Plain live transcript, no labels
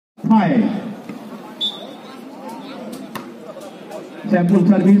5। Sample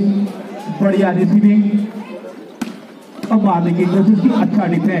service, बढ़िया receiving, अब मारने की कोशिश की, अच्छा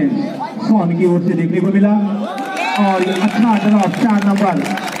डिफेंस सोन की ओर से देखने को मिला और अच्छा ड्रॉप 4 नंबर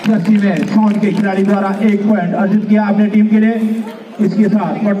जर्सी में सोन के खिलाड़ी द्वारा 1 पॉइंट अर्जित किया अपने टीम के लिए। इसके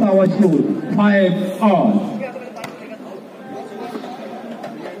साथ बढ़ता हुआ स्कोर 5 और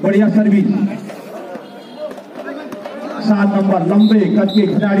बढ़िया सर्विस, 7 नंबर लंबे कद के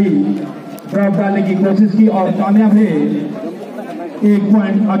खिलाड़ी ड्रॉप डालने की कोशिश की और कामयाब है, 1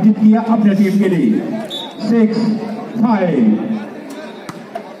 पॉइंट अर्जित किया अपने टीम के लिए। 6-5,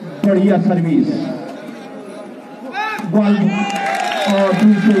 बढ़िया सर्विस, बॉल और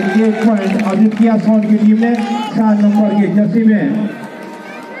दूसरे 1 पॉइंट अर्जित किया सोन की टीम ने 4 नंबर के जर्सी में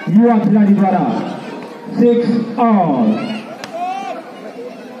युवा खिलाड़ी द्वारा। 6 और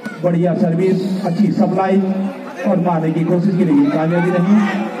बढ़िया सर्विस, अच्छी सप्लाई और मारने की कोशिश की, लेकिन कामयाबी नहीं।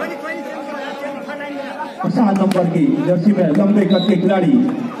 7 नंबर की जर्सी में लंबे कद के खिलाड़ी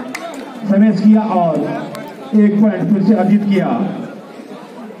स्मैश किया और 1 पॉइंट फिर से अर्जित किया।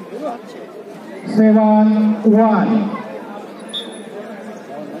 7-1,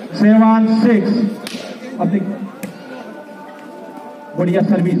 7-6, अब बढ़िया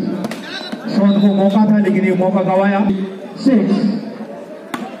सर्विस, सोन को मौका था लेकिन ये मौका गवाया। 6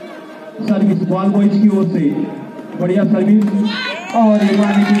 सर्विस बॉल बॉयज की ओर से, बढ़िया सर्विस और ये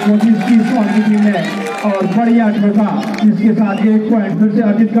मारने की कोशिश की सोन की टीम ने और बढ़िया ठोका, जिसके साथ 1 पॉइंट फिर से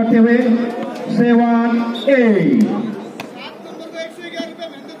अर्जित करते हुए 7-8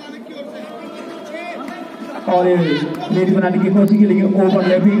 और रेडी बनाने की कोशिश की, लेकिन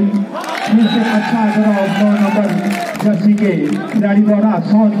ओवरलैपिंग फिर से अच्छा ड्रॉप 9 नंबर जर्सी के खिलाड़ी द्वारा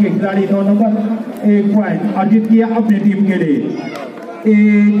सोन के खिलाड़ी 9 नंबर 1 पॉइंट अर्जित किया अपनी टीम के लिए।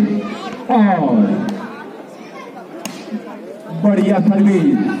 8 और बढ़िया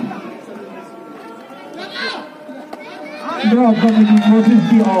सर्विस, ड्रॉप करने की कोशिश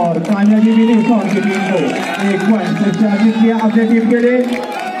की और कामयाबी मिली सोन की टीम को। 1 पॉइंट फिर से अर्जित किया अपनी टीम के लिए।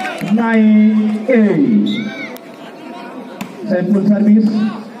 9-8, सैंपल सर्विस,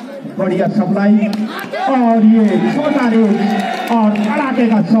 बढ़िया सप्लाई और ये छोटा रेस और कड़ाके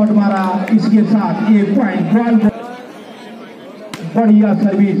का शॉट मारा, इसके साथ 1 पॉइंट बॉल। बढ़िया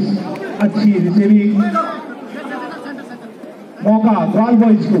सर्विस, अच्छी रिसीविंग, मौका बॉल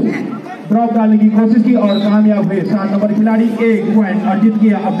बॉयज को ड्रॉप डालने की कोशिश की और कामयाब हुए। 7 नंबर खिलाड़ी 1 पॉइंट अर्जित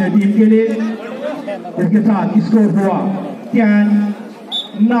किया अपने टीम के लिए, इसके साथ स्कोर हुआ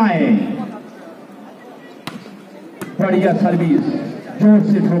 10-9। बढ़िया सर्विस, जोर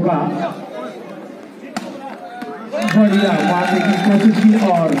से ठोका, बढ़िया मारने की कोशिश की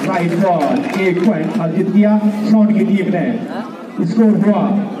और राइट बॉल, 1 पॉइंट अर्जित किया सोन की टीम ने। स्कोर हुआ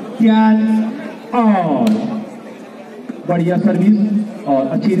 10 और बढ़िया सर्विस और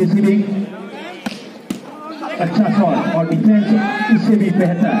अच्छी रिसीविंग, अच्छा शॉट और डिफेंस इससे भी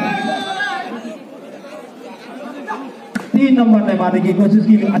बेहतर। 3 नंबर ने मारने की कोशिश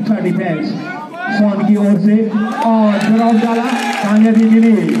की, अच्छा डिफेंस सोन की ओर से और ड्रॉप डाला, कामयाबी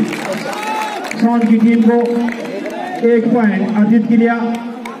मिली सोन की टीम को। 1 पॉइंट अर्जित किया।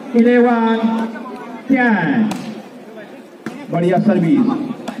 11-10, बढ़िया सर्विस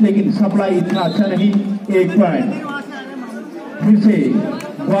लेकिन सप्लाई इतना अच्छा नहीं। 1 पॉइंट फिर से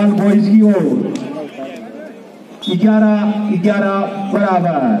बॉल बॉयज की ओर। 11-11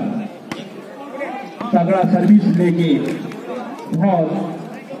 बराबर, तगड़ा सर्विस लेके बहुत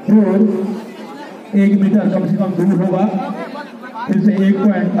दूर, 1 मीटर कम से कम दूर होगा। फिर से 1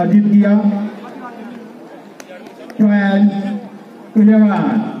 पॉइंट अर्जित किया। 12-11,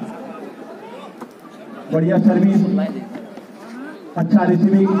 बढ़िया सर्विस, अच्छा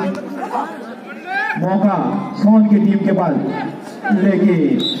रिसीविंग, मौका सोन की टीम के पास लेके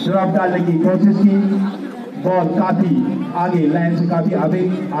ड्रॉप डालने की कोशिश की, बॉल काफी आगे, लाइन से काफी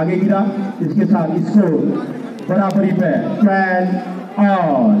आगे गिरा, इसके साथ स्कोर बराबरी पे 12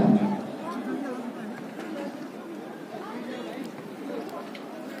 और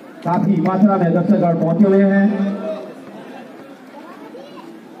काफी मात्रा में दर्शक पहुंचे हुए हैं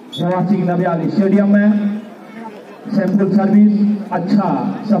जवाहर सिंह नबियाल स्टेडियम में। सैंपल सर्विस, अच्छा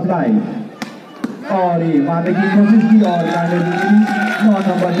सप्लाई और ये मारने की कोशिश की और 9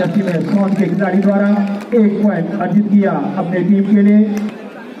 नंबर जर्सी में सोन के खिलाड़ी द्वारा 1 पॉइंट अर्जित किया अपने टीम के लिए।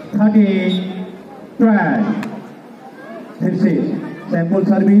 13-12, फिर से सैंपल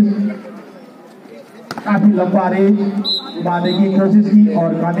सर्विस, काफी लंबा रेंज, मारने की कोशिश की और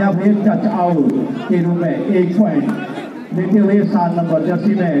कामयाब हुए। टच आउट के रूप में 1 पॉइंट लेते हुए 7 नंबर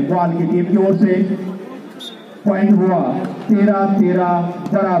जर्सी में ग्वाल की टीम की ओर से पॉइंट हुआ 13-13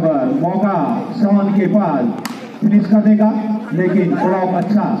 बराबर। मौका सोन के पास फिनिश करने का। लेकिन ब्लॉक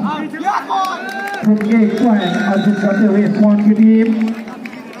अच्छा। फिर एक पॉइंट अर्जित करते हुए स्वान की टीम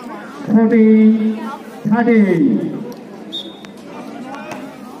 40-30।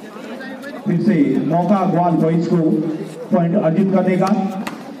 फिर से मौका ग्वाल बॉयज को पॉइंट अर्जित करने का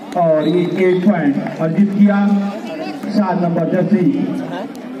और ये एक पॉइंट अर्जित किया 7 नंबर जर्सी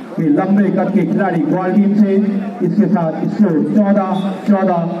के लंबे कद के खिलाड़ी ग्वाल टीम से। इसके साथ स्कोर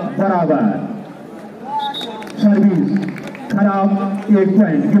 14-14 बराबर। सर्विस खराब, एक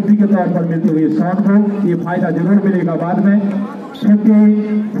पॉइंट गिफ्ट के तौर पर मिलते हुए शॉट को ये फायदा जरूर मिलेगा बाद में।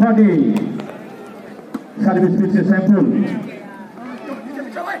 50-40 सर्विस फिर से सैंपल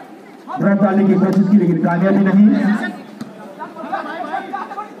ड्रॉप डालने की कोशिश की लेकिन कामयाबी नहीं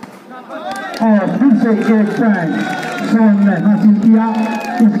और फिर से एक पॉइंट शॉन ने हासिल किया।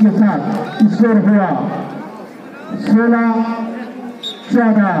 इसके साथ स्कोर हुआ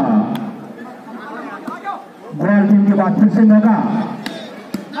 16-14। ग्वाल टीम के बाद फिर से मौका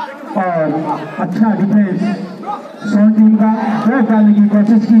और अच्छा डिफेंस शॉन टीम का। ड्रॉप डालने की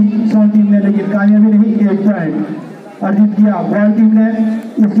कोशिश की शॉन टीम ने लेकिन कामयाबी नहीं। एक पॉइंट अर्जित किया ग्वाल टीम ने।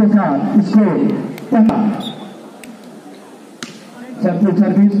 इसके साथ स्कोर 15।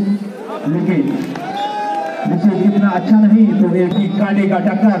 सर्विस लेकिन विषय इतना अच्छा नहीं तो एक ही कांटे का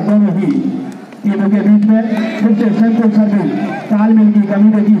टक्कर दोनों ही टीमों के बीच में। फिर से सैंपल सर्विस तालमेल की कमी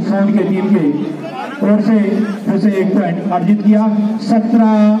देखी शॉन के टीम के ओर से। फिर से एक पॉइंट अर्जित किया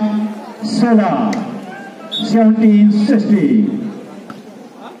 17-16 17-60।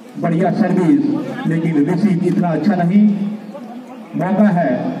 बढ़िया सर्विस लेकिन रिसीव इतना अच्छा नहीं। मौका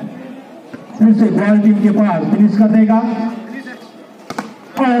है फिर से ग्वाल टीम के पास फिनिश करने का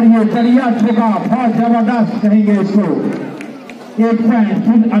और ये बढ़िया ठोका, बहुत जबरदस्त कहेंगे इसको। एक पॉइंट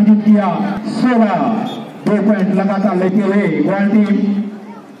फिर अर्जित किया 16। 2 पॉइंट लगातार लेते हुए ग्वाल टीम।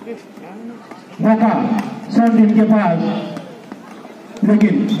 मौका शॉन टीम के पास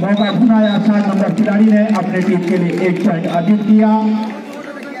लेकिन मौका भुनाया 7 नंबर खिलाड़ी ने अपने टीम के लिए एक पॉइंट अर्जित किया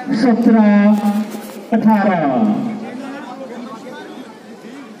 17-18।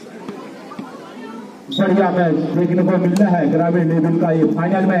 बढ़िया मैच देखने को मिलता है ग्रामीण लेवल का ये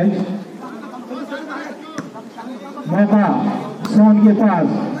फाइनल मैच। मौका शॉन के पास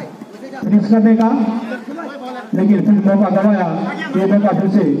फिनिश करने का लेकिन फिर मौका गवाया। ये मौका फिर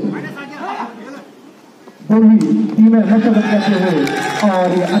से दोनों टीमें मशक्कत करते हुए और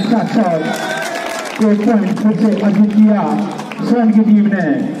ये अच्छा शॉट एक पॉइंट फिर से अर्जित किया शॉन की टीम ने।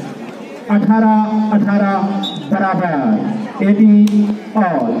 18-18 बराबर 80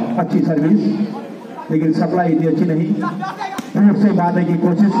 और अच्छी सर्विस लेकिन सप्लाई इतनी अच्छी नहीं। दूर से मारने की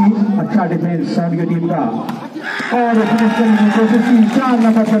कोशिश की, अच्छा डिफेंस शॉन की टीम का और फिनिश करने की कोशिश की 4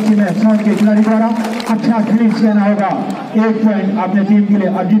 नंबर जर्सी में शॉन के खिलाड़ी द्वारा। अच्छा फिनिश करना होगा। एक पॉइंट अपने टीम के लिए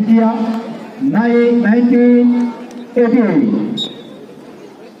अर्जित किया 19-18।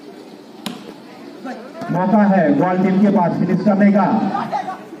 मौका है ग्वाल टीम के पास फिनिश करने का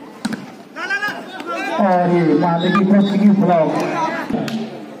और ये मारने की कोशिश की ब्लॉक।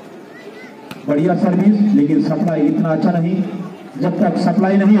 बढ़िया सर्विस लेकिन सप्लाई इतना अच्छा नहीं। जब तक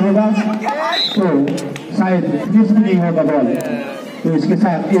सप्लाई नहीं होगा तो शायद फिनिश भी नहीं होगा बॉल। तो इसके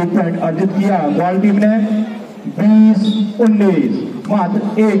साथ एक पॉइंट अर्जित किया ग्वाल टीम ने 20-19। मात्र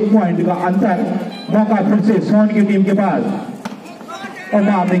एक पॉइंट का अंतर। मौका फिर से शॉन की टीम के पास और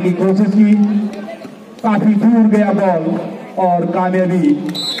मारने की कोशिश की, काफी दूर गया बॉल और कामयाबी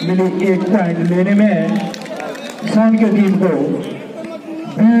मिली एक पॉइंट लेने में शॉन की टीम को।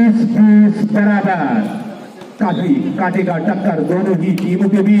 20-20 बराबर। काफी कांटे का टक्कर दोनों ही टीमों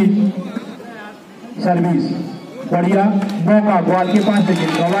के बीच। सर्विस बढ़िया, मौका बॉल के पास लेकिन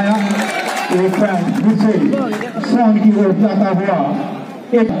गवाया। एक पॉइंट फिर से शॉन की ओर जाता हुआ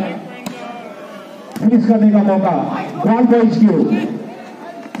एक फिनिश करने का मौका बॉल बॉयज की ओर,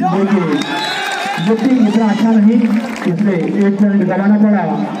 लेकिन बुकिंग इतना अच्छा नहीं इसलिए एक पॉइंट गवाना पड़ा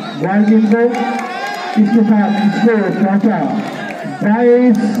बॉल टीम को। इसके साथ स्कोर पहुंचा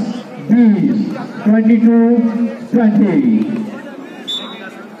 22-20 22-20।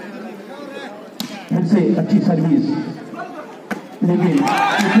 फिर से अच्छी सर्विस लेकिन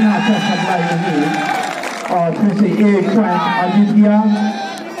इतना अच्छा सप्लाई नहीं और फिर से एक पॉइंट अर्जित किया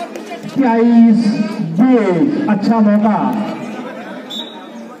 23-20। अच्छा मौका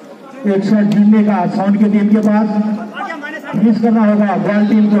एक शॉट जीतने का शॉन की टीम के पास। फिनिश करना होगा बॉल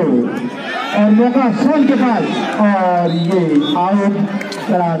टीम को और मौका शॉन के पास और ये आउट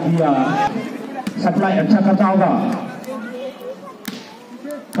करा दिया। सप्लाई अच्छा करता होगा,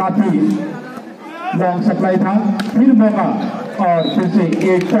 काफी लॉन्ग सप्लाई था। फिर मौका और फिर से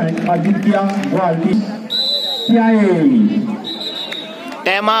एक पॉइंट अर्जित किया ball team.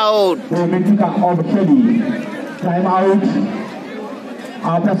 Time out. 2 minute का ऑफिशियली टाइम आउट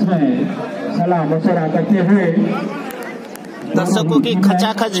आपस में सलाह मशवरा करते हुए दर्शकों की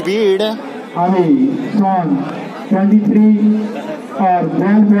खचाखच भीड़। अभी सोन 23 और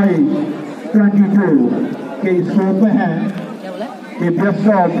बॉल बॉय 22 के स्कोर पे है कि बेस्ट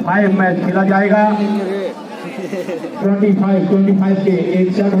ऑफ 5 मैच खेला जाएगा। 25 के एक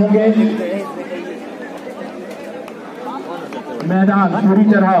सेट होंगे। मैदान पूरी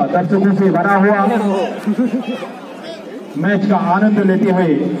तरह दर्शकों से भरा हुआ मैच का आनंद लेते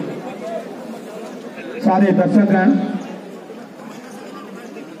हुए सारे दर्शक हैं।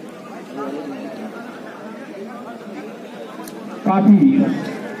 काफी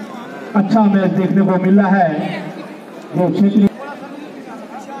अच्छा मैच देखने को मिल रहा है। जो क्षेत्रीय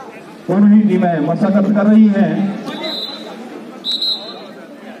दोनों ही टीमें मशक्कत कर रही हैं।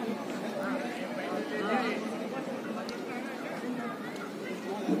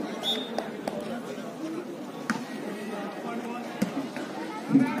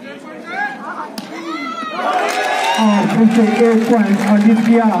 और फिर से एक पॉइंट अर्जित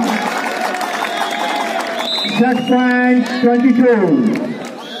किया। Set point 22,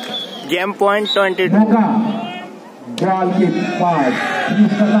 game point 22। मौका बॉल के पास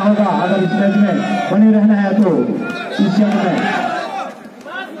फिनिश करना होगा अगर इस मैच में बने रहना है तो इस सेट में।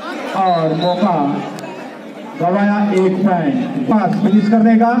 और मौका गवाया, एक पॉइंट पास फिनिश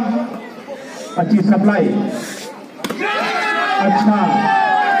करने का। अच्छी सप्लाई, अच्छा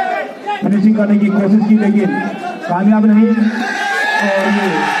फिनिशिंग करने की कोशिश की लेकिन कामयाब नहीं। और ये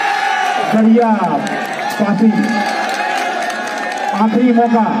बढ़िया पासिंग, आखिरी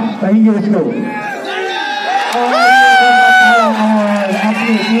मौका कहेंगे इसको। और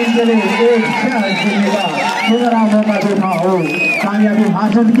अपनी टीम के लिए एक शॉट देने का सुनहरा मौका देखा हो। कामयाबी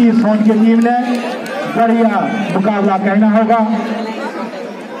हासिल की सोन की टीम ने। बढ़िया मुकाबला कहना होगा।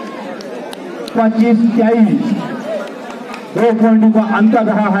 25-23 2 पॉइंट का अंतर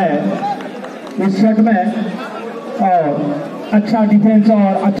रहा है इस सेट में। और अच्छा डिफेंस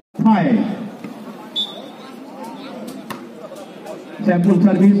और अच्छा है। सैंपल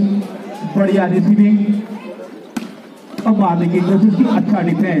सर्विस, बढ़िया रिसीविंग, अब मारने की कोशिश की। अच्छा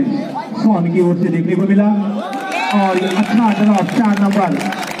डिफेंस सोन की ओर से देखने को मिला। और अच्छा ड्रॉप 4 नंबर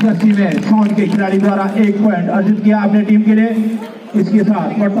जर्सी में सोन के खिलाड़ी द्वारा 1 पॉइंट अर्जित किया अपने टीम के लिए। इसके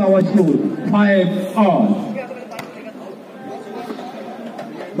साथ बढ़ता हुआ स्कोर 5 और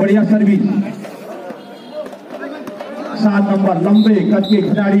बढ़िया सर्विस 7 नंबर लंबे कद के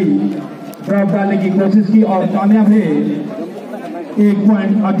खिलाड़ी ड्रॉप डालने की कोशिश की और कामयाब है। 1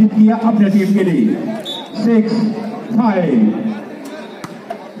 पॉइंट अर्जित किया अपने टीम के लिए। 6-5,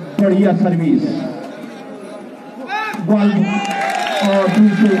 बढ़िया सर्विस बॉल और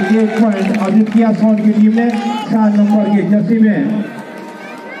दूसरे 1 पॉइंट अर्जित किया सोन की टीम ने। 7 नंबर के जर्सी में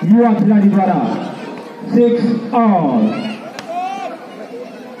युवा खिलाड़ी द्वारा 6 और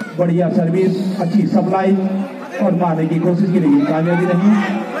बढ़िया सर्विस, अच्छी सप्लाई और मारने की कोशिश की लेकिन कामयाबी नहीं।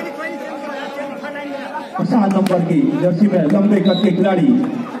 7 नंबर की जर्सी में लंबे कद के खिलाड़ी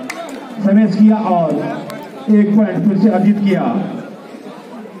स्मैश किया और 1 पॉइंट फिर से अर्जित किया।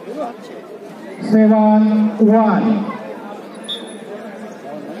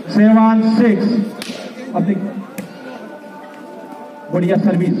 7-6 अपनी बढ़िया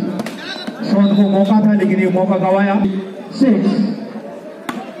सर्विस। सोन को मौका था लेकिन ये मौका गवाया। 6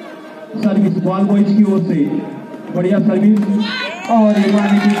 सर्विस बॉल बॉयज की ओर से बढ़िया सर्विस और ये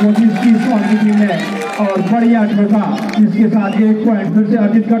मारने की कोशिश की सोन की टीम ने और बढ़िया ठोका, जिसके साथ 1 पॉइंट फिर से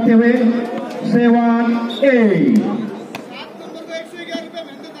अर्जित करते हुए 7-8।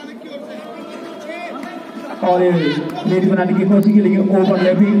 और लेडी बनाने की कोशिश की लेकिन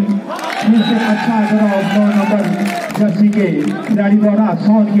ओवरलैपिंग फिर से अच्छा ड्रॉप 9 नंबर जर्सी के खिलाड़ी द्वारा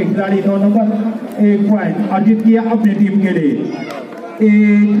सोन के खिलाड़ी 9 नंबर 1 पॉइंट अर्जित किया अपनी टीम के लिए।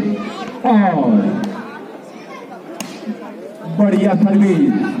 1 और बढ़िया सर्विस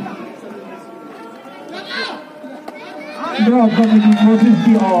ड्रॉप करने की कोशिश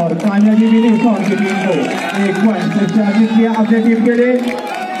की और कामयाबी मिली सोन की टीम को। 1 पॉइंट फिर से अर्जित किया अपनी टीम के लिए।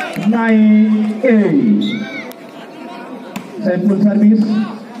 9-8, सैंपल सर्विस,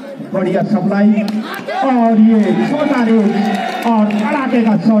 बढ़िया सप्लाई और ये छोटा रेस और कड़ाके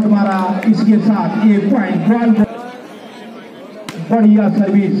का शॉट मारा। इसके साथ 1 पॉइंट बॉल, बढ़िया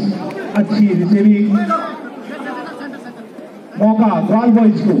सर्विस, अच्छी रिसीविंग, मौका बॉल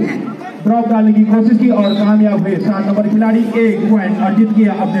बॉयज को ड्रॉप डालने की कोशिश की और कामयाब हुए। 7 नंबर खिलाड़ी 1 पॉइंट अर्जित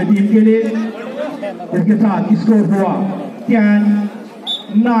किया अपने टीम के लिए। इसके साथ स्कोर हुआ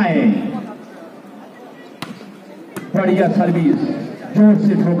 10-9। बढ़िया सर्विस, जोर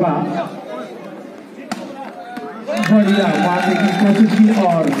से ठोका, बढ़िया मारने की कोशिश की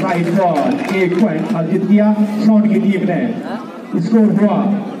और राइट बॉल 1 पॉइंट अर्जित किया सोन की टीम ने। स्कोर हुआ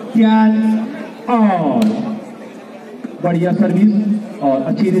 10 और बढ़िया सर्विस और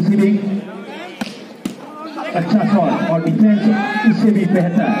अच्छी रिसीविंग, अच्छा शॉट और डिफेंस इससे भी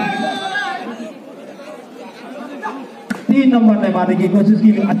बेहतर। 3 नंबर ने मारने की कोशिश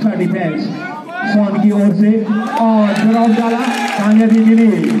की, अच्छा डिफेंस सोन की ओर से और ड्रॉप डाला, कामयाबी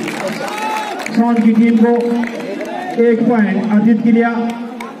मिली। सोन की टीम को 1 पॉइंट अर्जित किया।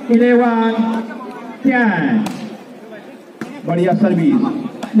 11-10। बढ़िया सर्विस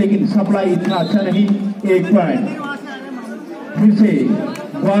लेकिन सप्लाई इतना अच्छा नहीं। 1 पॉइंट फिर से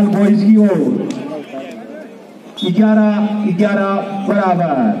बॉल बॉयज की ओर। 11-11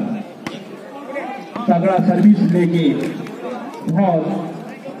 बराबर। तगड़ा सर्विस लेके बहुत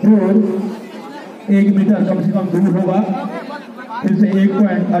दूर, 1 मीटर कम से कम दूर होगा। फिर से 1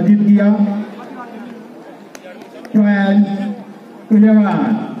 पॉइंट अर्जित किया। 12-11।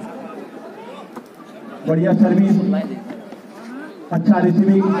 बढ़िया सर्विस, अच्छा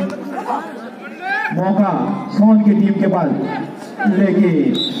रिसीविंग, मौका सोन की टीम के पास लेके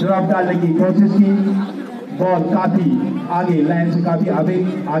ड्रॉप डालने की कोशिश की। बॉल काफी आगे, लाइन से काफी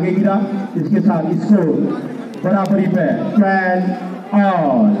आगे गिरा। इसके साथ स्कोर बराबरी पे 12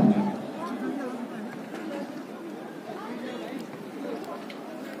 और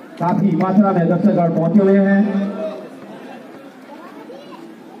काफी मात्रा में दर्शक पहुंचे हुए हैं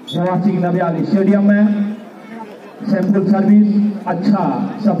जवाहर सिंह नव्याल स्टेडियम में। सैंपल सर्विस, अच्छा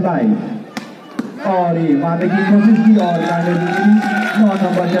सप्लाई और ये मारने की कोशिश की और कामयाबी मिली। 9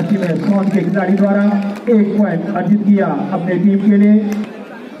 नंबर जर्सी में सोन के खिलाड़ी द्वारा 1 पॉइंट अर्जित किया अपने टीम के लिए।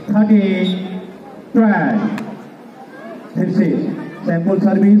 13-12। फिर से सैंपल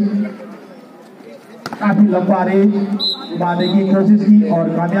सर्विस, काफी लंबा रेंज, मारने की कोशिश की और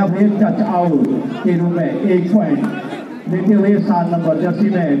कामयाब हुए। टच आउट के रूप में 1 पॉइंट लेते हुए 7 नंबर जर्सी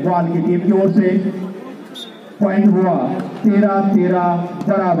में ग्वाल की टीम की ओर से पॉइंट हुआ 13-13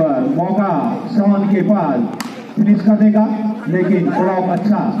 बराबर। मौका सोन के पास फिनिश कर देगा लेकिन ब्लॉक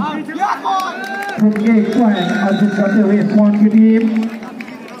अच्छा। फिर 1 पॉइंट अर्जित करते हुए सोन की टीम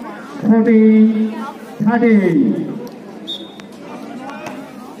 14-30।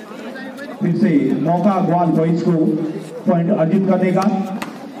 फिर से मौका ग्वाल बॉयज को पॉइंट अर्जित करने का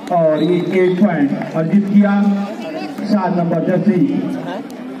और ये 1 पॉइंट अर्जित किया। 7 नंबर जर्सी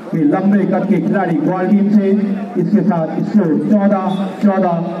के लंबे कद के खिलाड़ी ग्वाल टीम से। इसके साथ स्कोर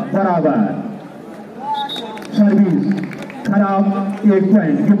 14-14 बराबर। सर्विस खराब, 1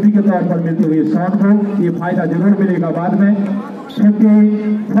 पॉइंट गिफ्ट के तौर पर मिलते हुए सोन को। ये फायदा जरूर मिलेगा बाद में।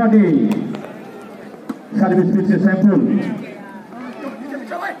 50-40। सर्विस फिर से सैंपल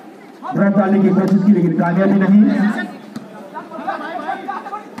ड्रॉप डालने की कोशिश की लेकिन कामयाबी नहीं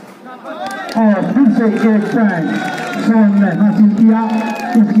और फिर से 1 पॉइंट सोन ने हासिल किया।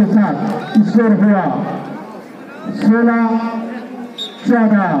 इसके साथ स्कोर हुआ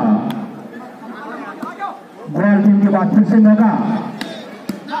 16-14। ग्वाल टीम के बाद फिर से मौका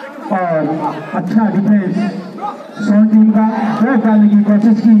और अच्छा डिफेंस सोन टीम का। ड्रॉप डालने की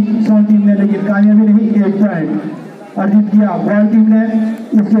कोशिश की सोन टीम ने लेकिन कामयाबी नहीं। 1 पॉइंट अर्जित किया ग्वाल टीम ने।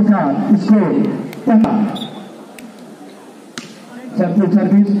 इसके साथ स्कोर 15। सैंपल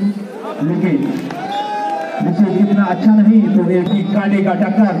सर्विस लेकिन विषय इतना अच्छा नहीं तो एक ही कांटे का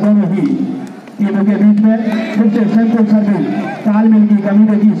टक्कर दोनों ही टीमों के बीच में। फिर से सैंपल सर्विस, तालमेल की कमी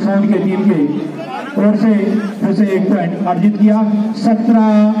रही सोन के टीम के ओर से। फिर से 1 पॉइंट अर्जित किया।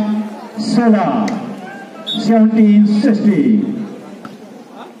 17-16, 17-60।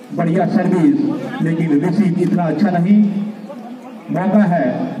 बढ़िया सर्विस लेकिन रिसीव इतना अच्छा नहीं। मौका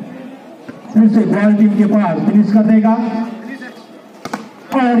है फिर से ग्वाल टीम के पास फिनिश कर देगा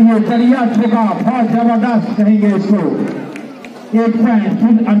और ये बढ़िया ठोका, बहुत जबरदस्त कहेंगे इसको। 1 पॉइंट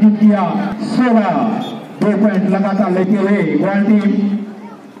फिर अर्जित किया। 16, 2 पॉइंट लगातार लेते हुए ग्वाल टीम।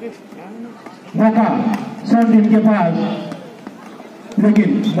 मौका सोन टीम के पास लेकिन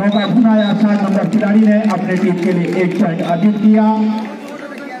मौका भुनाया 7 नंबर खिलाड़ी ने अपने टीम के लिए 1 पॉइंट अर्जित किया।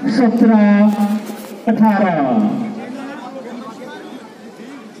 17-18।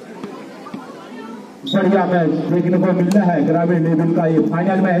 बढ़िया मैच देखने को मिल रहा है ग्रामीण लेवल का ये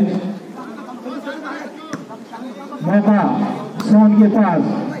फाइनल मैच। मौका सोन के पास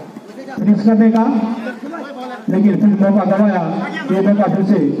फिनिश करने का लेकिन फिर मौका गवाया। ये मौका फिर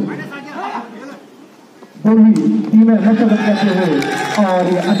से दोनों टीमें मशक्कत करते हुए और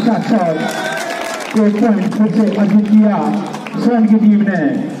ये अच्छा शॉट 1 पॉइंट फिर से अर्जित किया सोन की टीम ने।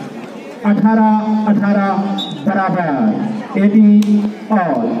 18-18 बराबर। 80 और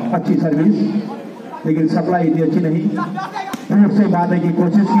अच्छी सर्विस लेकिन सप्लाई इतनी अच्छी नहीं। दूर से मारने की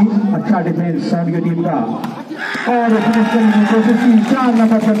कोशिश की, अच्छा डिफेंस सोन की टीम का। और फिनिश करने की कोशिश की। 4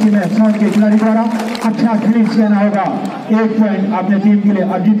 नंबर पर में शॉट के खिलाड़ी द्वारा अच्छा फिनिश करना होगा। 1 पॉइंट अपने टीम के लिए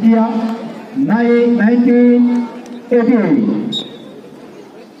अर्जित किया। 19-18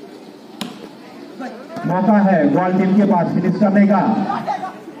 मौका है बॉल टीम के पास फिनिश करने का।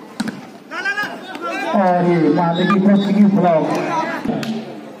 और ये मारने की कोशिश की, ब्लॉक।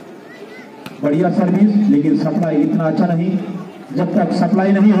 बढ़िया सर्विस, लेकिन सप्लाई इतना अच्छा नहीं। जब तक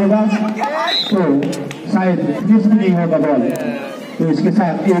सप्लाई नहीं होगा तो शायद फिनिश भी नहीं होगा बॉल। तो इसके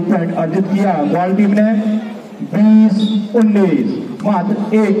साथ 1 पॉइंट अर्जित किया बॉल टीम ने। 20-19 मात्र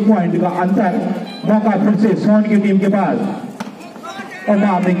 1 पॉइंट का अंतर। मौका फिर से सोन की टीम के पास और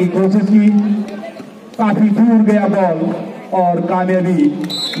मारने की कोशिश की। काफी दूर गया बॉल और कामयाबी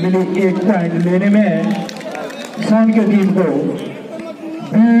मिली 1 पॉइंट लेने में सोन की टीम को।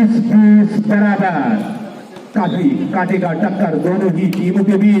 20-20 बराबर। काफी काटे का टक्कर दोनों ही टीमों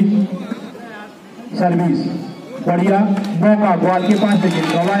के बीच। सर्विस बढ़िया, मौका बॉल के पास लेकिन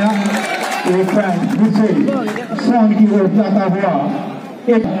गवाया। 1 पॉइंट फिर से सोन की ओर जाता हुआ।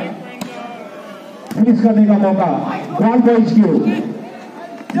 एक फिनिश करने का मौका बॉल बॉयज की ओर,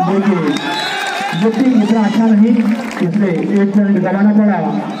 लेकिन लिफ्टिंग इतना अच्छा नहीं, इसलिए 1 पॉइंट गवाना पड़ा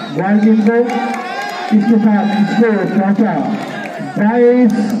बॉल टीम को। इसके साथ स्कोर पहुंचा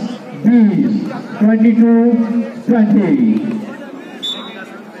 22-20, 22-20।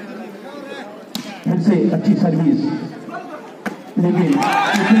 फिर से अच्छी सर्विस, लेकिन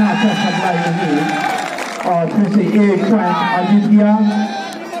इतना अच्छा सप्लाई नहीं। और फिर से 1 पॉइंट अर्जित किया।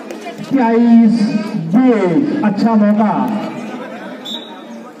 23-20 अच्छा मौका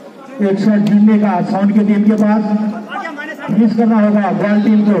एक शॉट जीतने का सोन की टीम के पास। फिनिश करना होगा बॉल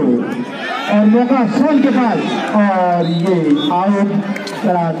टीम को और मौका सोन के पास और ये आउट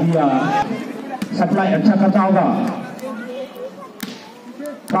करा दिया। सप्लाई अच्छा करता होगा,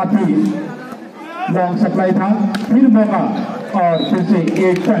 काफी लॉन्ग सप्लाई था। फिर मौका और फिर से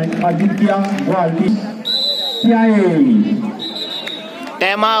 1 पॉइंट अर्जित किया ball team.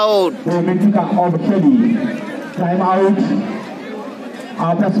 Time out. 2 minute का ऑफिशियली टाइम आउट।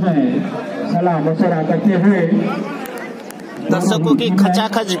 आपस में सलाह मशवरा करते हुए दर्शकों की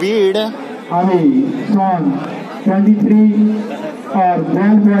खचाखच भीड़। अभी सोन 23 और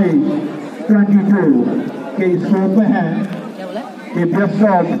बॉल बॉय 22 के स्कोर में है कि बेस्ट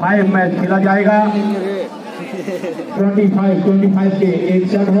ऑफ 5 मैच खेला जाएगा। 25 के 1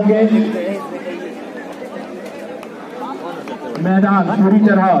 सेट होंगे। मैदान पूरी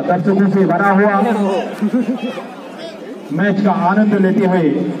तरह दर्शकों से भरा हुआ। मैच का आनंद लेते हुए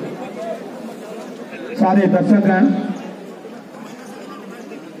सारे दर्शक हैं।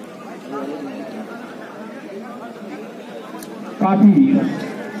 काफी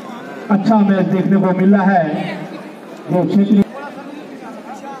अच्छा मैच देखने को मिल रहा है। जो क्षेत्रीय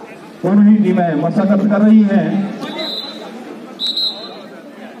दोनों ही टीमें मशक्कत कर रही हैं।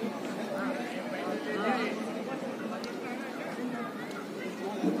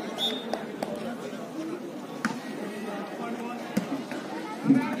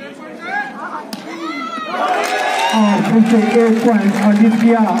 और फिर से 1 पॉइंट अर्जित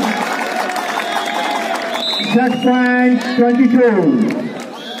किया। Set point 22।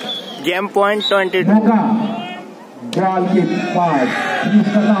 Game point 22। मौका बॉल के पास फिनिश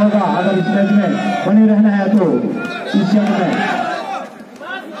करना होगा अगर इस मैच में बने रहना है तो इस सेट में।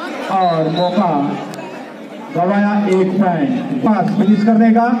 और मौका गवाया 1 पॉइंट पास फिनिश करने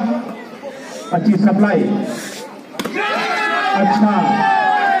का। अच्छी सप्लाई, अच्छा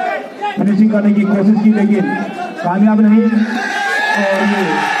फिनिशिंग करने की कोशिश की लेकिन कामयाब नहीं। और ये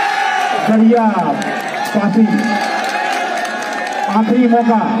बढ़िया काफी आखिरी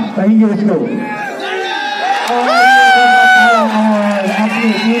मौका कहेंगे इसको। और अपनी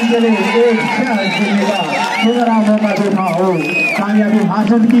टीम के लिए 1 शॉट देने का सुनहरा मौका देखा हो। कामयाबी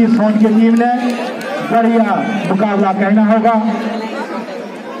हासिल की सोन की टीम ने। बढ़िया मुकाबला कहना होगा।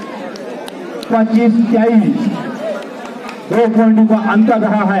 25-23 2 पॉइंट का अंतर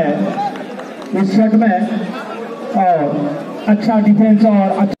रहा है इस सेट में। और अच्छा डिफेंस और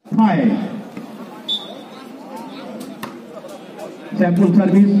अच्छा है। सैंपल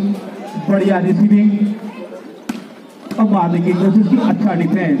सर्विस, बढ़िया रिसीविंग अब मारने की कोशिश की। अच्छा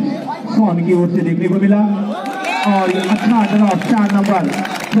डिफेंस सोन की ओर से देखने को मिला। और अच्छा ड्रॉप 4 नंबर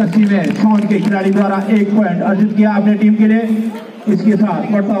जर्सी में सोन के खिलाड़ी द्वारा 1 पॉइंट अर्जित किया अपने टीम के लिए। इसके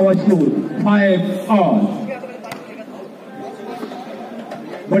साथ बढ़ता हुआ स्कोर 5 ऑल।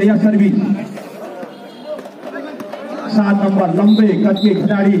 बढ़िया सर्विस, 7 नंबर लंबे कद के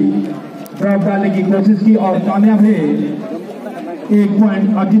खिलाड़ी ड्रॉप डालने की कोशिश की और कामयाब है। 1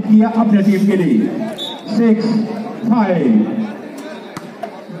 पॉइंट अर्जित किया अपने टीम के लिए। 6-5।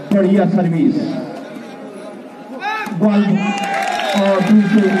 बढ़िया सर्विस, बॉल और फिर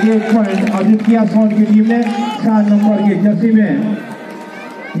से 1 पॉइंट अर्जित किया सोन की टीम ने। 7 नंबर के जर्सी में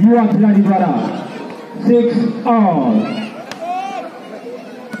युवा खिलाड़ी द्वारा 6 और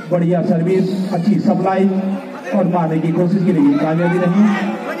बढ़िया सर्विस, अच्छी सप्लाई और मारने की कोशिश की, लेकिन कामयाबी नहीं।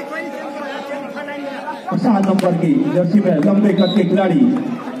 7 नंबर की जर्सी में लंबे कद के खिलाड़ी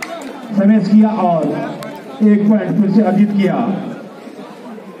समेश किया और 1 पॉइंट फिर से अर्जित किया।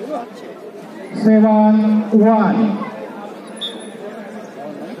 7-1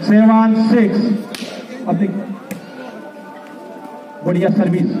 7-6। अब बढ़िया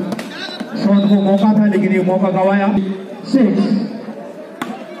सर्विस, सोन को मौका था लेकिन ये मौका गवाया। 6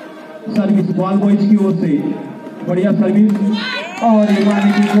 सर्विस बॉल बॉयज की ओर से बढ़िया सर्विस और ये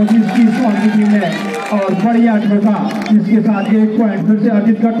मारने की कोशिश की सोन की टीम ने और बढ़िया ठोका, जिसके साथ 1 पॉइंट फिर से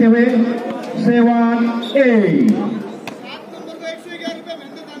अर्जित करते हुए 7-8।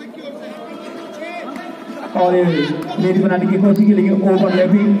 और ये लेडी बनाने की कोशिश की लेकिन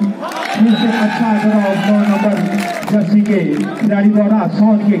ओवरलैपिंग, फिर से अच्छा ड्रॉप 9 नंबर जर्सी के खिलाड़ी द्वारा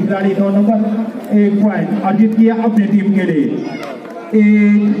सोन के खिलाड़ी 9 नंबर 1 पॉइंट अर्जित किया अपनी टीम के लिए।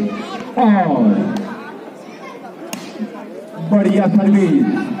 1 और बढ़िया सर्विस,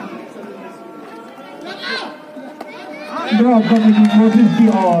 ड्रॉप करने की कोशिश की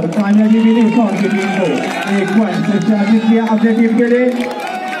और कामयाबी मिली सोन की टीम को। 1 पॉइंट फिर से अर्जित किया अपनी टीम के लिए।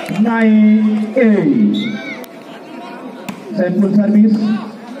 9-8। सैंपल सर्विस,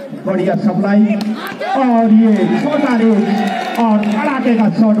 बढ़िया सप्लाई और ये छोटा रेस और कड़ाके का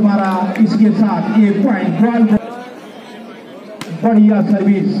शॉट मारा, इसके साथ 1 पॉइंट बॉल। बढ़िया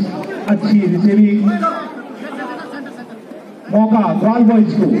सर्विस, अच्छी रिसीविंग, मौका बॉल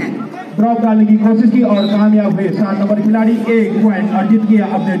बॉयज को ड्रॉप डालने की कोशिश की और कामयाब हुए। 7 नंबर खिलाड़ी 1 पॉइंट अर्जित किया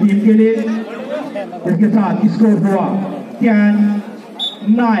अपने टीम के लिए। इसके साथ स्कोर हुआ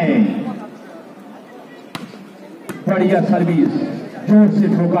 10-9। बढ़िया सर्विस, जोर से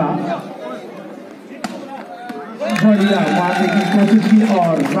ठोका, बढ़िया मारने की कोशिश की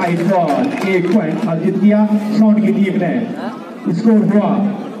और राइट बॉल 1 पॉइंट अर्जित किया सोन की टीम ने। स्कोर हुआ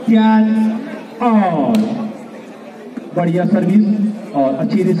 10 और बढ़िया सर्विस और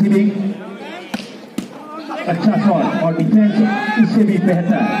अच्छी रिसीविंग, अच्छा शॉट और डिफेंस इससे भी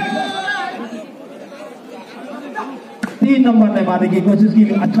बेहतर। 3 नंबर ने मारने की कोशिश की,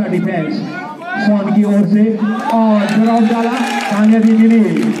 अच्छा डिफेंस सोन की ओर से और ड्रॉप डाला, कामयाबी मिली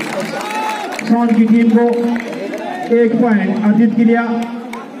सोन की टीम को। 1 पॉइंट अर्जित किया।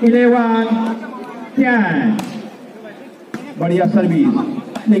 11-10। बढ़िया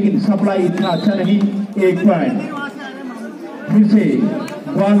सर्विस लेकिन सप्लाई इतना अच्छा नहीं। 1 पॉइंट फिर से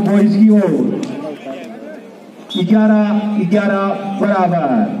बॉल बॉयज की ओर। 11-11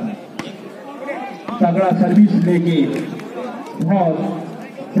 बराबर। तगड़ा सर्विस लेके बहुत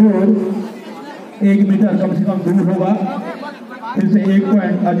दूर, 1 मीटर कम से कम दूर होगा। फिर से 1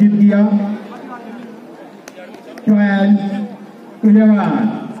 पॉइंट अर्जित किया। 12-11।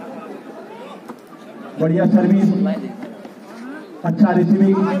 बढ़िया सर्विस, अच्छा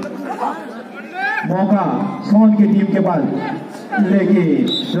रिसीविंग, मौका सोन की टीम के पास लेके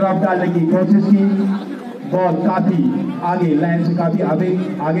ड्रॉप डालने की कोशिश की। बॉल काफी आगे, लाइन से काफी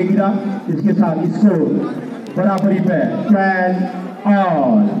आगे गिरा, इसके साथ स्कोर बराबरी पे 12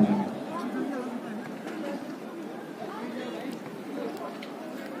 और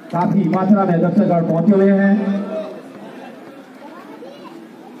काफी मात्रा में दर्शक पहुंचे हुए हैं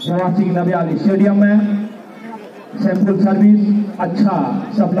जवाहर सिंह नबियाल स्टेडियम में। सैंपल सर्विस, अच्छा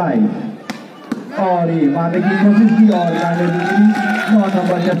सप्लाई और ये मारने की कोशिश की और 9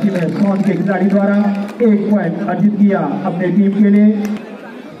 नंबर जर्सी में सोन के खिलाड़ी द्वारा 1 पॉइंट अर्जित किया अपने टीम के लिए।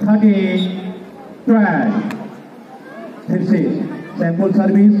 13-12। फिर से सैंपल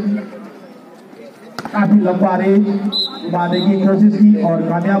सर्विस, काफी लंबा रेंज, मारने की कोशिश की और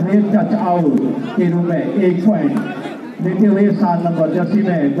कामयाब हुए। टच आउट के रूप में 1 पॉइंट लेते हुए 7 नंबर जर्सी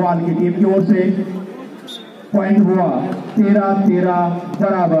में ग्वाल की टीम की ओर से। पॉइंट हुआ 13-13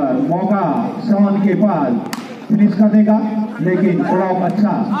 बराबर। मौका सोन के पास फिनिश करने का, लेकिन ड्रॉप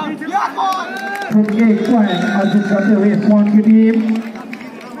अच्छा, फिर 1 पॉइंट अर्जित करते हुए सोन की टीम।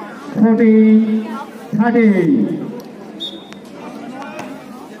 14-13।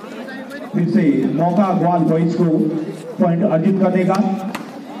 फिर से मौका ग्वाल बॉयज को पॉइंट अर्जित करने का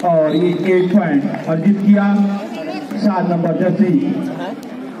और ये 1 पॉइंट अर्जित किया। 7 नंबर जर्सी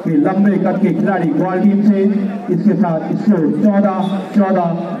के लंबे कद के खिलाड़ी ग्वाल टीम से। इसके साथ स्कोर 14-14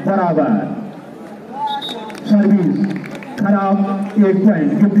 बराबर। सर्विस खराब, 1 पॉइंट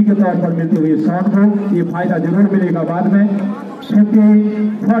गिफ्ट के तौर पर मिलते हुए सोन को, ये फायदा जरूर मिलेगा बाद में।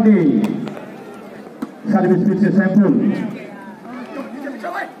 15-40। सर्विस फिर से सैंपल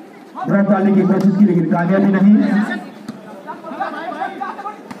ड्रॉप डालने की कोशिश की लेकिन कामयाबी नहीं।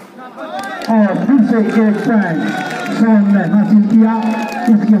 और फिर से एक पॉइंट सोन ने हासिल किया।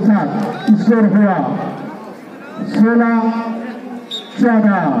 इसके साथ स्कोर हुआ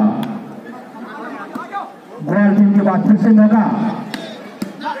 16-14। बॉल टीम के बाद फिर से मौका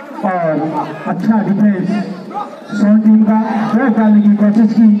और अच्छा डिफेंस सोन टीम का। दो डालने की कोशिश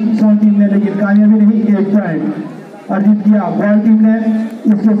की सोन टीम ने, लेकिन कामयाबी नहीं। एक पॉइंट अर्जित किया बॉल टीम ने।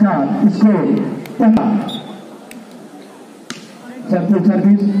 इसके साथ स्कोर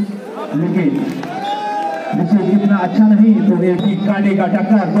सर्विस, लेकिन विषय इतना अच्छा नहीं, तो एक ही कांटे का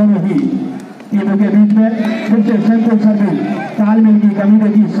टक्कर दोनों ही टीमों के बीच में। फिर से सैंपल सर्विस, तालमेल की कमी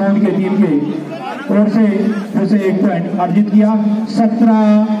रही सोन के टीम के ओर से। फिर से एक पॉइंट अर्जित किया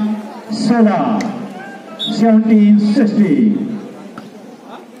 17-16, 17-60।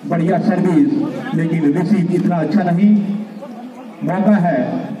 बढ़िया सर्विस, लेकिन रिसीव इतना अच्छा नहीं। मौका है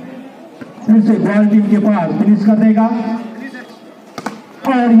फिर से बॉल टीम के पास, फिनिश कर देगा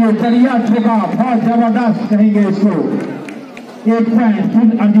और ये बढ़िया ठोका, बहुत जबरदस्त कहेंगे इसको। एक पॉइंट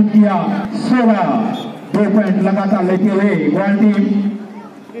फिर अर्जित किया 16। 2 पॉइंट लगातार लेते हुए बॉल टीम।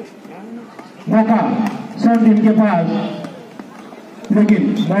 मौका सोन टीम के पास,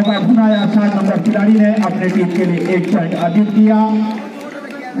 लेकिन मौका भुनाया 7 नंबर खिलाड़ी ने अपने टीम के लिए। 1 पॉइंट अर्जित किया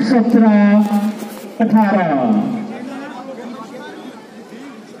 17-18।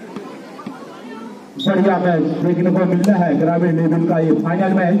 बढ़िया मैच देखने को मिलता है ग्रामीण लेवल का ये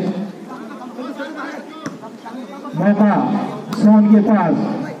फाइनल मैच। मौका सोन के पास,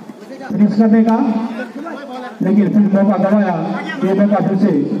 फिनिश करने का, लेकिन फिर मौका गवाया। ये मौका फिर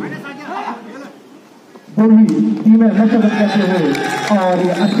से दोनों टीमें मशक्कत करते हुए और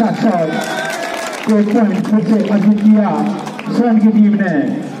ये अच्छा शॉट। 1 पॉइंट फिर से अर्जित किया सोन की टीम ने।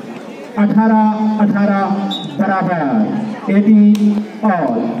 18-18 बराबर। 80 और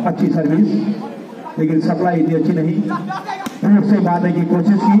अच्छी सर्विस, लेकिन सप्लाई इतनी अच्छी नहीं। दूर से मारने की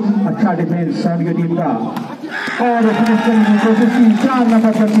कोशिश की, अच्छा डिफेंस सोन की टीम का और फिनिश करने की कोशिश की। 4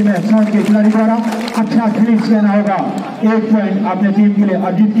 नंबर पर्ची में सोन के खिलाड़ी द्वारा अच्छा फिनिश करना होगा। 1 पॉइंट अपने टीम के लिए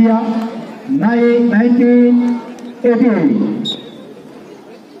अर्जित किया 19-18।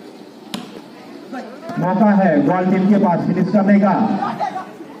 मौका है बॉल टीम के पास फिनिश करने का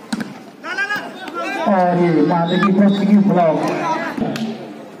और ये मारने की कोशिश की, ब्लॉक।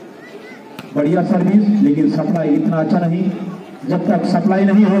 बढ़िया सर्विस, लेकिन सप्लाई इतना अच्छा नहीं। जब तक सप्लाई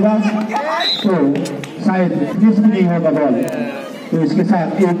नहीं होगा तो शायद फिनिश भी नहीं होगा बॉल। तो इसके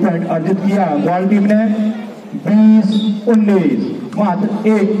साथ 1 पॉइंट अर्जित किया बॉल टीम ने। 20-19, मात्र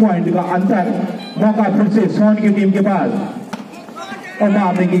 1 पॉइंट का अंतर। मौका फिर से सोन की टीम के पास और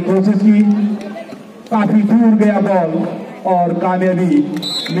मारने की कोशिश की, काफी दूर गया बॉल और कामयाबी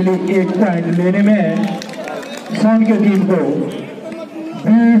मिली 1 पॉइंट लेने में सोन की टीम को।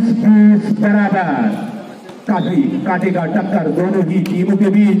 20-20 बराबर। काफी कांटे का टक्कर दोनों ही टीमों के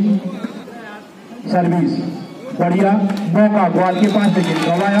बीच। सर्विस बढ़िया, मौका बॉल के पास, लेकिन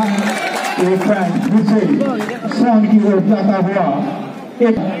गवाया। 1 पॉइंट फिर से सोन की ओर जाता हुआ।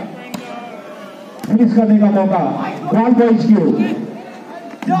 एक फिनिश करने का मौका बॉल बॉयज की ओर,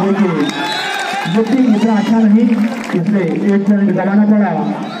 लेकिन बुकिंग इतना अच्छा नहीं, इसलिए 1 पॉइंट गवाना पड़ा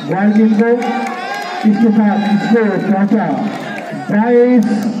बॉल टीम को। इसके साथ स्कोर पहुंचा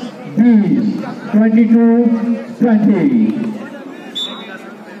 22-20, 22-20।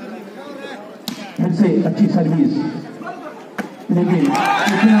 फिर से अच्छी सर्विस, लेकिन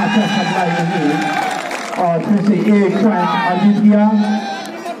इतना अच्छा सप्लाई नहीं और फिर से 1 पॉइंट अर्जित किया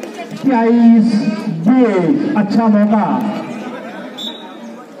 23-20। अच्छा मौका,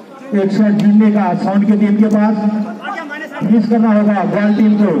 एक शॉट जीतने का सोन की टीम के पास। फिनिश करना होगा बॉल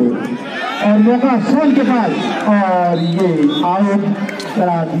टीम को और मौका सोन के पास और ये आउट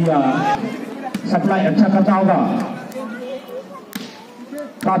करा दिया। सप्लाई अच्छा करता होगा,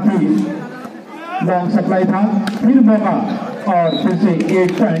 काफी लॉन्ग सप्लाई था। फिर मौका और फिर से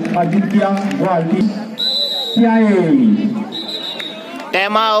 1 पॉइंट अर्जित किया ball team.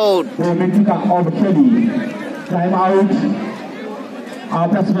 Time out. 2 minute का ऑफिशियली टाइम आउट।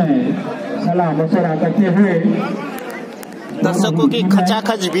 आपस में सलाह मशवरा करते हुए दर्शकों की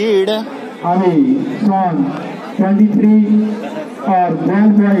खचाखच भीड़। अभी सोन 23 और बॉल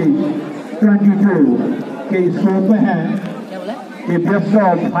बॉय 22 के स्कोर पे हैं कि बेस्ट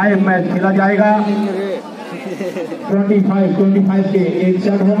ऑफ 5 मैच खेला जाएगा। 25 के 1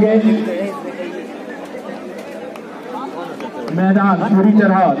 सेट होंगे। मैदान पूरी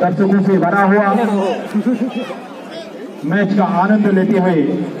तरह दर्शकों से भरा हुआ, मैच का आनंद लेते हुए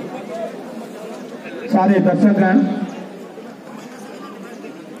सारे दर्शक हैं।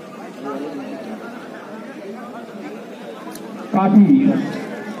 काफी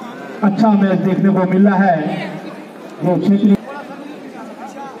अच्छा मैच देखने को मिल रहा है। जो क्षेत्र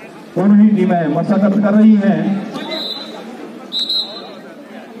दोनों ही टीमें मशक्कत कर रही हैं।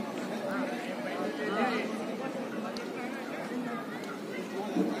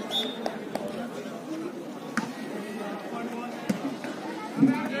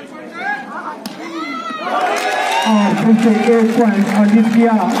 और फिर से 1 पॉइंट अर्जित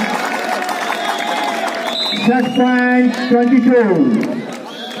किया। Set point 22,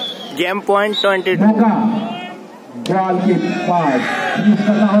 game point 22। मौका बॉल के पास फिनिश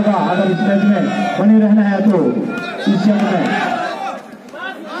करना होगा अगर इस मैच में बने रहना है तो इस सेट में।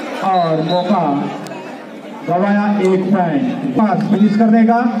 और मौका गवाया 1 पॉइंट पास फिनिश करने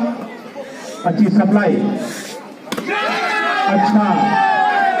का। अच्छी सप्लाई, अच्छा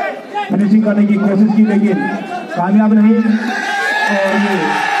फिनिशिंग करने की कोशिश की लेकिन कामयाब नहीं। और ये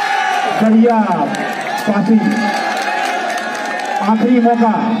बढ़िया पासिंग, आखिरी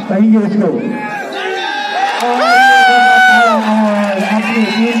मौका कहेंगे इसको। और अपनी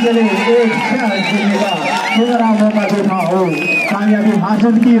टीम के लिए एक खेलने का सुनहरा मौका देखा हो। कामयाबी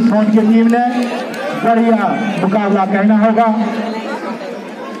हासिल की सोन की टीम ने। बढ़िया मुकाबला कहना होगा।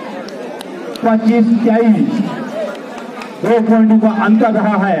 25-23 2 पॉइंटों का अंतर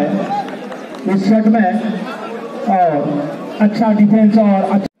रहा है इस सेट में। और अच्छा डिफेंस और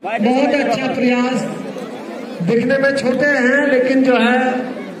बहुत अच्छा प्रयास। दिखने में छोटे हैं लेकिन जो है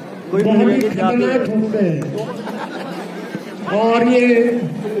बहुत ही खतरनाक ठोकते हैं। और ये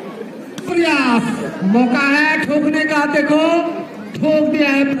प्रयास, मौका है ठोकने का। देखो ठोक दिया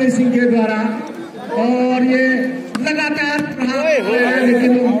है प्लेसिंग के द्वारा। और ये लगातार प्रहार है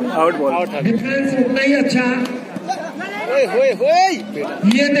लेकिन डिफेंस उतना ही अच्छा।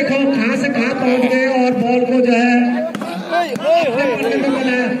 ये देखो कहां से कहां पहुंच गए और बॉल को जो है